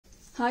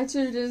Hi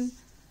children,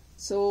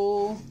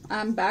 so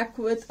I'm back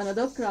with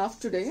another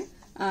craft today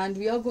and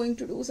we are going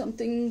to do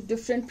something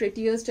different,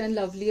 prettiest and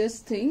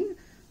loveliest thing,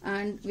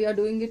 and we are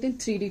doing it in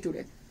 3D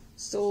today.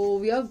 So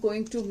we are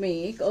going to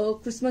make a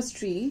Christmas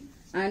tree,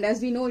 and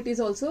as we know it is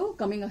also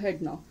coming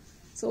ahead now.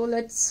 So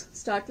let's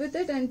start with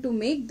it. And to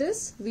make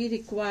this we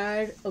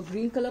require a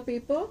green color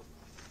paper,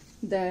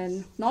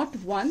 then not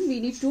one, we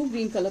need two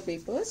green color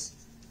papers,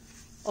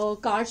 a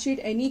card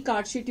sheet, any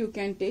card sheet you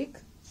can take.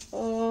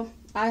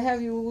 I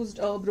have used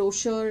a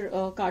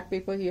brochure card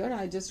paper here,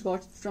 I just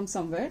got from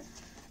somewhere,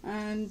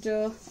 and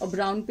a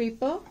brown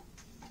paper.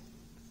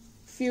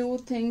 Few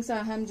things I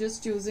am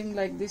just using,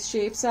 like these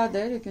shapes are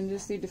there, you can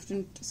just see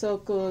different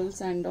circles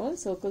and all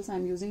circles I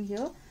am using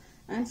here,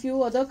 and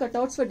few other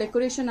cutouts for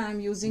decoration I am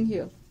using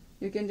here.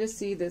 You can just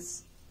see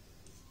this.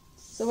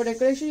 So for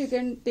decoration you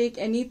can take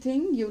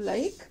anything you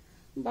like,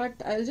 but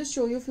I'll just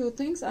show you a few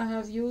things. I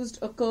have used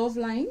a curve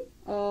line.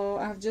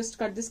 I have just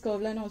cut this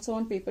curve line also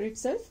on paper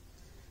itself,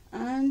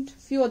 and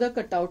few other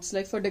cutouts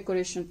like for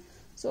decoration.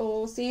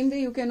 So same way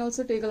you can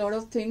also take a lot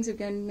of things you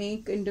can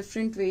make in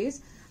different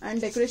ways,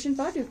 and decoration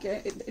part you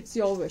can, it's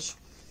your wish.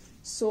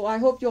 So I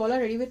hope you all are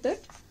ready with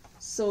it.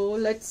 So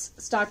let's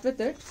start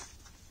with it.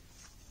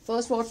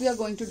 First what we are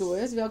going to do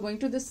is we are going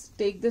to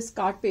take this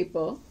card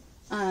paper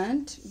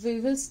and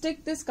we will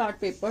stick this card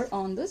paper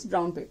on this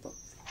brown paper.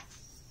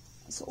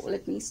 So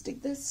let me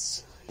stick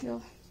this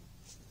here.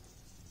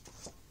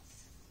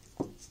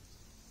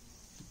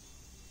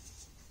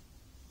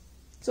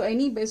 So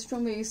any best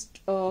from waste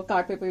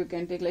card paper you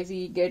can take, like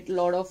we get a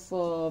lot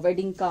of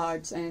wedding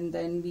cards, and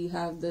then we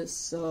have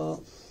this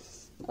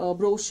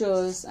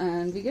brochures,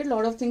 and we get a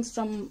lot of things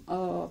from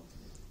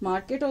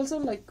market also,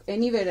 like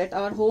anywhere at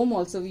our home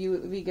also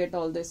we get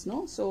all this,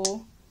 no? So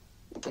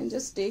you can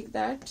just take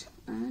that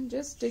and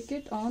just stick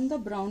it on the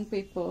brown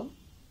paper.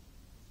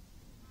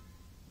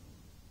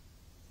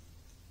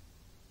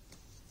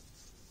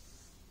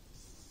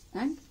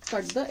 And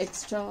cut the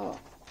extra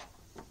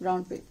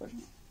brown paper.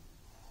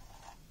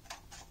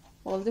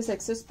 All this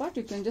excess part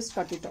you can just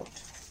cut it out.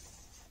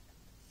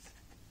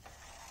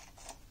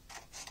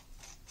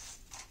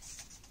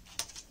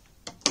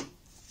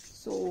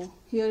 So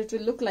here it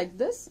will look like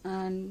this,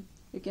 and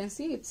you can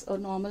see it's a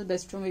normal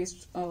best from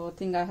waste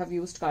thing. I have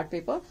used card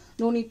paper.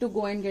 No need to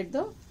go and get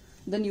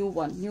the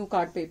new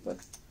card paper.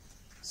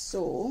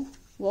 So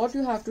what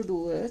you have to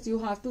do is you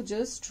have to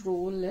just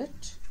roll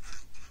it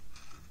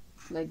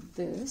like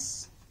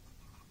this.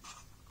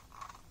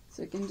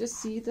 So you can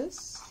just see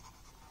this.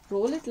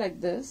 Roll it like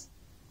this,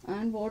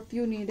 and what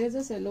you need is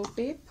a cello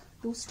tape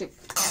to stick.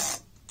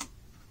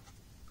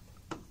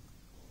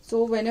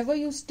 So whenever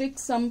you stick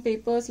some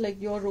papers,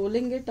 like you're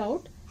rolling it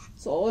out,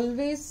 so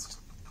always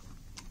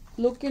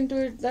look into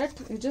it that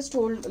you just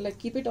hold, like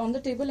keep it on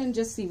the table and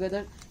just see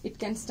whether it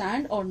can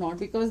stand or not,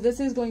 because this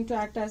is going to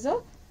act as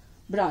a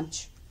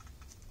branch.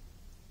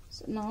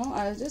 So now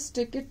I'll just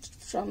stick it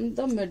from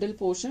the middle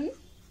portion.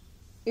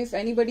 If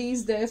anybody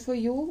is there for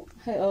you,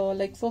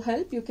 like for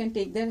help, you can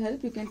take their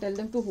help. You can tell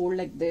them to hold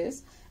like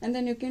this, and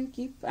then you can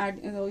keep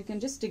you can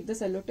just stick the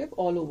cello tape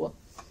all over.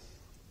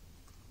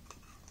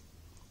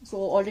 So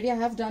already I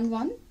have done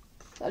one.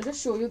 I'll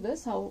just show you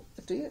this how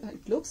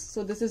it looks.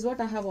 So this is what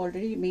I have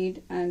already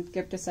made and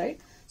kept aside.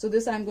 So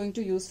this I'm going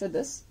to use for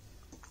this.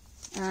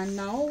 And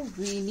now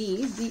we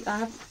need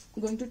I'm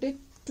going to take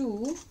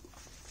two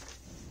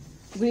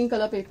green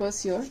color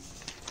papers here.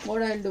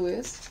 What I'll do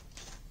is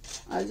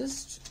I'll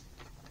just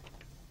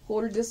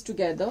hold this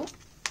together.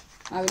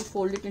 I will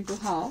fold it into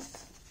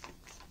half.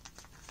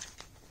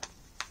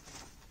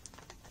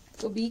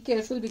 So be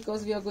careful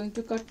because we are going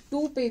to cut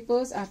two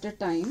papers at a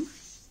time.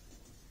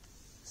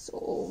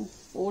 So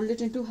fold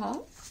it into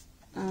half,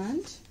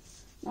 and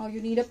now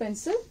you need a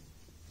pencil.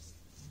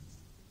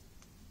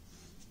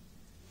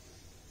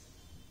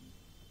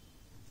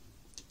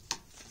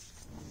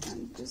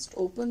 And just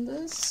open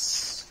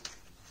this,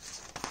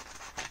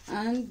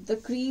 and the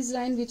crease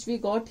line which we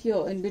got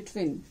here in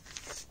between,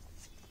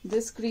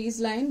 this crease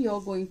line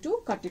you're going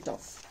to cut it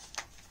off.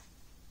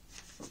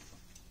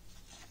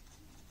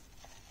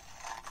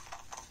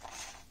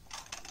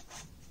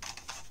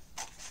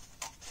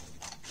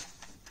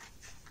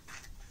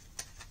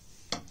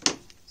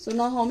 So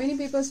now how many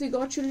papers we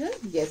got, children?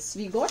 Yes,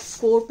 we got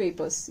 4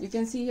 papers. You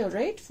can see here,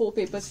 right? 4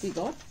 papers we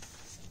got.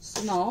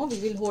 So now we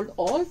will hold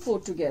all 4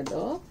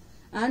 together.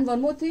 And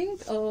one more thing,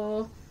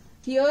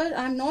 here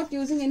I am not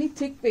using any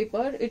thick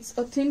paper. It's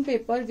a thin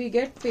paper. We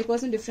get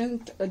papers in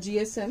different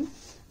GSM.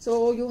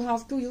 So you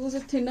have to use a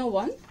thinner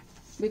one,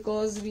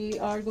 because we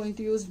are going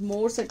to use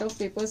more set of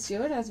papers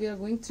here, as we are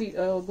going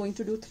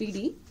to do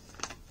 3D.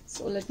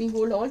 So let me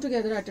hold all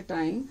together at a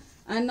time.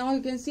 And now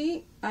you can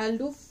see I'll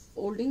do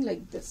folding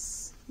like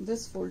this.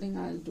 This folding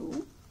I'll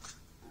do,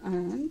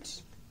 and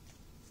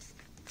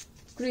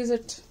crease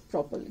it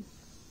properly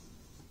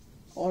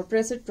or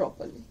press it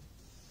properly.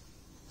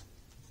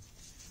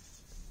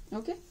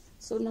 Okay,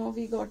 so now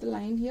we got a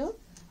line here,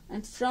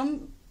 and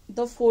from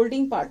the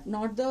folding part,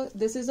 not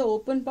this is the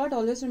open part,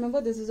 always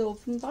remember this is the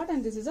open part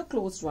and this is a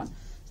closed one.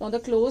 So on the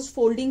closed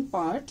folding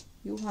part,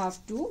 you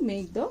have to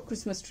make the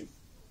Christmas tree.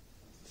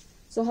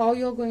 So how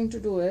you're going to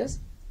do is,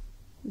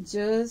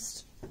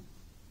 just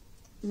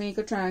make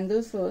a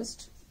triangle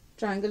first.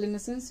 Triangle in a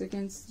sense, you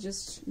can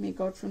just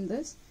make out from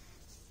this,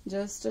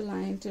 just a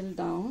line till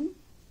down.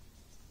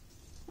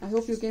 I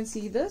hope you can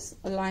see this,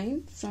 a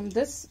line from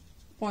this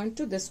point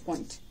to this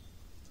point.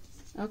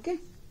 Okay,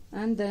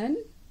 and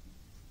then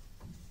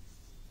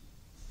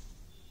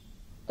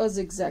a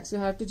zigzag. So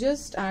you have to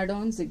just add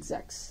on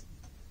zigzags.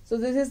 So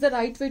this is the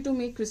right way to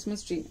make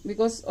Christmas tree,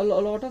 because a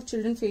lot of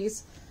children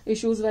face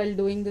issues while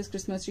doing this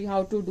Christmas tree,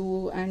 how to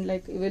do, and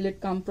like will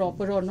it come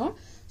proper or not.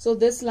 So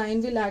this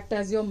line will act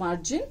as your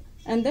margin,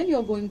 and then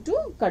you're going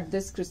to cut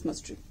this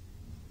Christmas tree.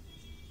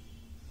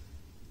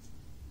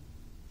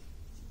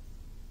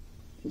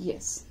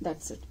 Yes,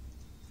 that's it.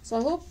 So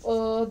I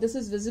hope this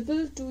is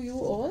visible to you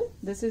all.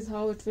 This is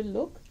how it will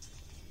look,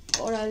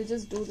 or I'll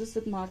just do this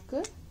with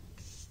marker.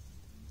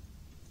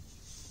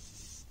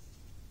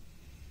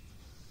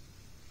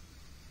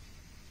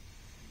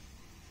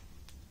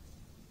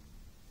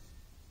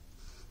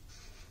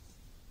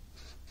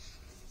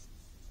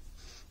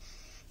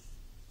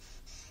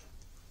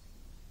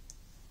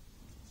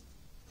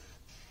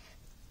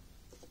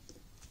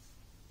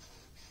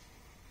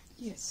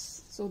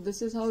 Yes, so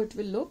this is how it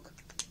will look.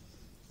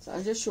 So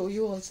I'll just show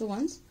you also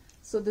once.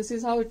 So this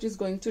is how it is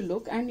going to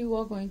look, and you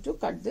are going to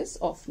cut this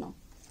off now.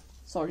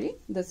 Sorry,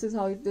 this is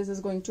how this is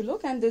going to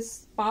look, and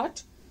this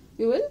part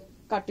you will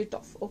cut it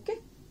off. Okay,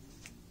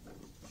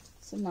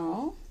 so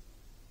now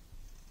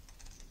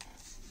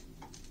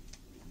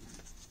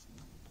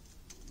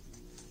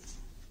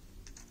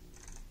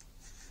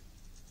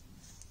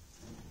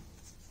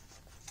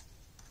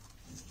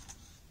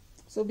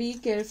so be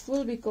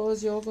careful,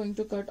 because you're going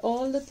to cut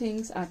all the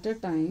things at a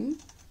time.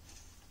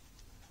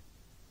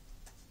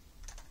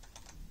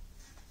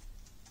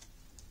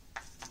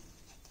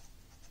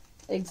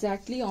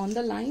 Exactly on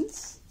the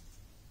lines.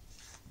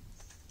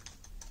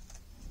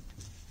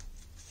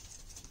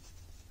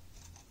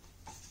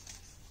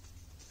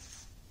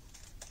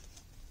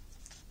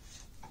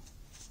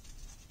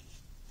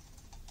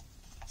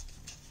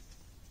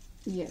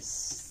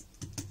 Yes,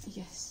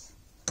 yes.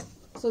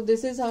 So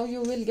this is how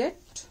you will get.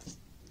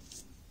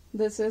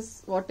 This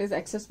is what is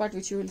excess part,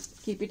 which you will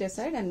keep it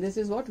aside, and this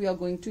is what we are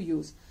going to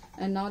use.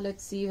 And now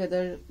let's see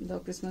whether the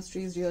Christmas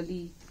tree is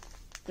really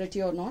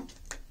pretty or not.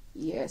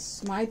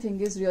 Yes, my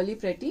thing is really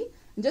pretty.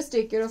 Just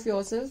take care of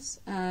yourselves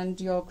and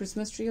your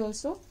Christmas tree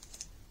also.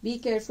 Be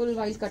careful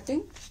while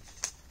cutting.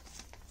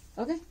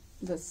 Okay,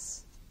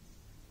 this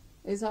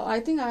is how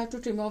I think I have to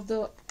trim off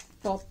the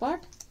top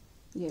part.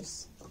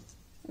 Yes,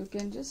 you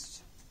can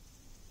just.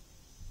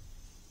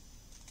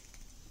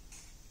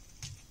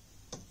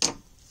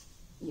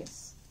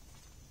 Yes,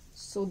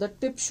 so the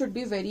tip should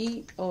be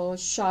very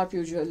sharp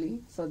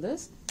usually for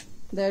this.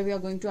 There we are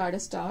going to add a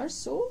star,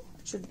 so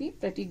it should be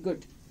pretty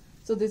good.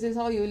 So this is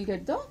how you will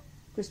get the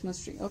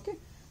Christmas tree. Okay,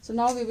 so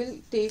now we will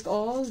take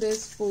all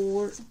this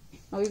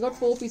now we got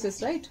 4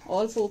 pieces, right?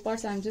 All 4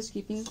 parts I am just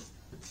keeping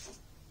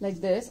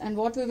like this, and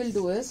what we will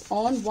do is,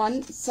 on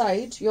one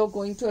side you're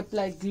going to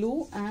apply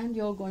glue, and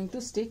you're going to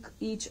stick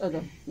each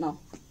other now.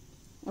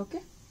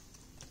 Okay,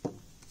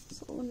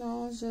 so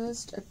now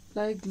just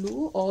apply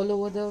glue all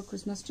over the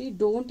Christmas tree.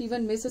 Don't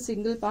even miss a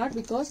single part,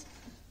 because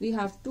we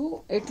have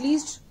to at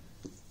least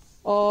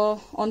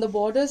on the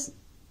borders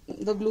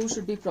the glue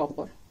should be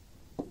proper.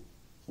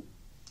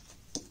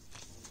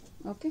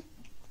 Okay,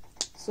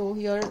 so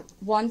here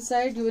one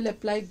side you will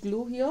apply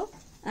glue here,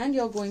 and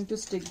you're going to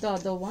stick the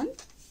other one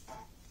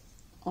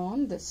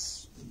on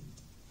this.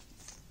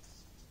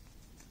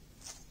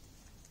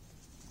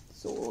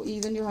 So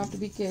even you have to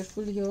be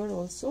careful here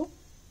also.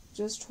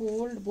 Just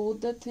hold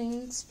both the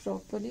things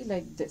properly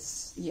like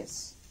this.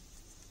 Yes.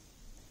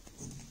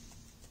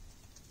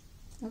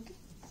 Okay.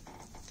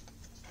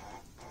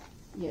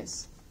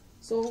 Yes.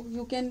 So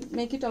you can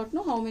make it out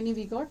now how many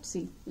we got.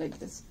 See, like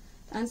this.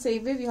 And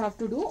same way we have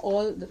to do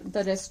all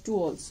the rest too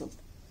also.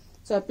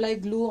 So apply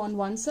glue on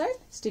one side,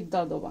 stick the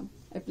other one.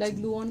 Apply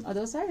glue on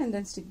other side, and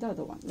then stick the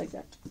other one like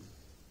that.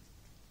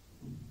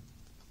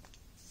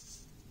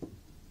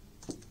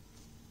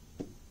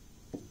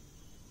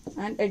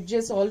 And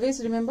edges,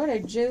 always remember,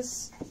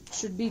 edges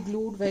should be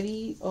glued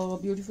very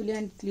beautifully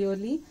and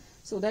clearly,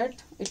 so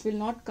that it will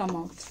not come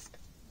out.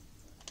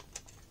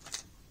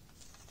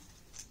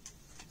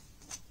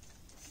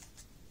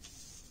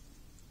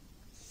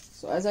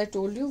 So as I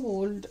told you,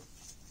 hold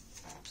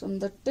from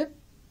the tip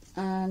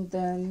and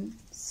then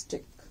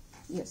stick.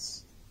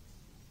 Yes.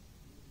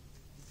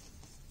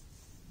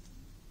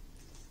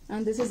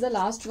 And this is the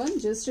last one.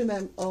 Just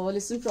remember,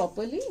 listen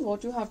properly.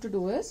 What you have to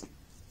do is,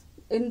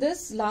 in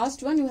this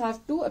last one you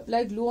have to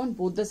apply glue on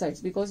both the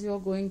sides, because you are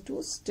going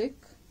to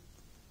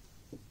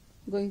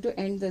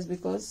end this,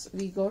 because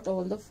we got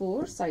all the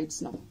 4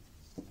 sides now.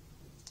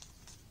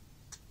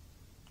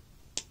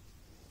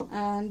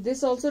 And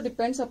this also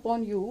depends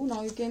upon you.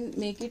 Now you can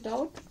make it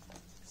out.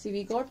 See,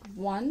 we got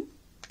 1,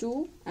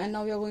 2, and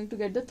now we are going to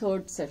get the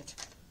 3rd set.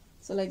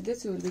 So like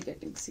this you will be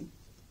getting. See.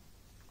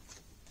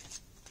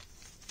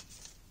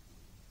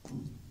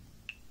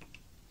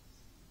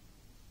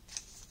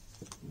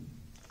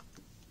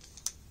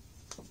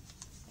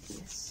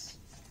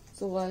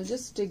 So I'll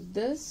just stick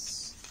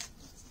this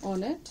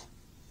on it.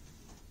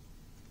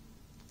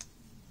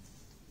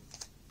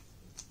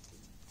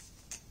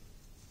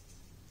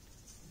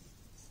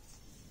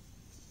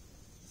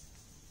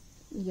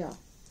 Yeah,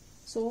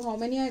 so how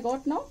many I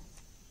got now?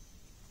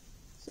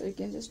 So you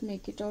can just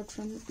make it out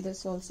from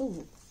this also.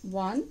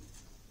 1,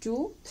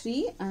 2,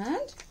 3,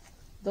 and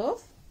the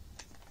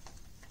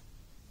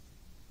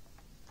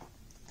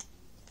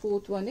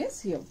fourth one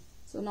is here.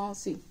 So now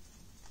see,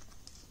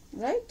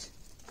 right?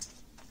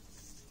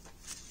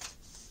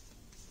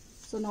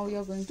 So now we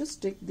are going to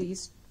stick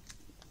these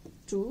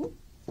two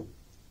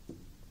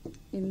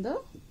in the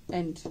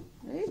end,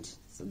 right?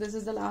 So this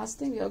is the last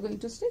thing we are going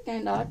to stick,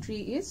 and our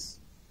tree is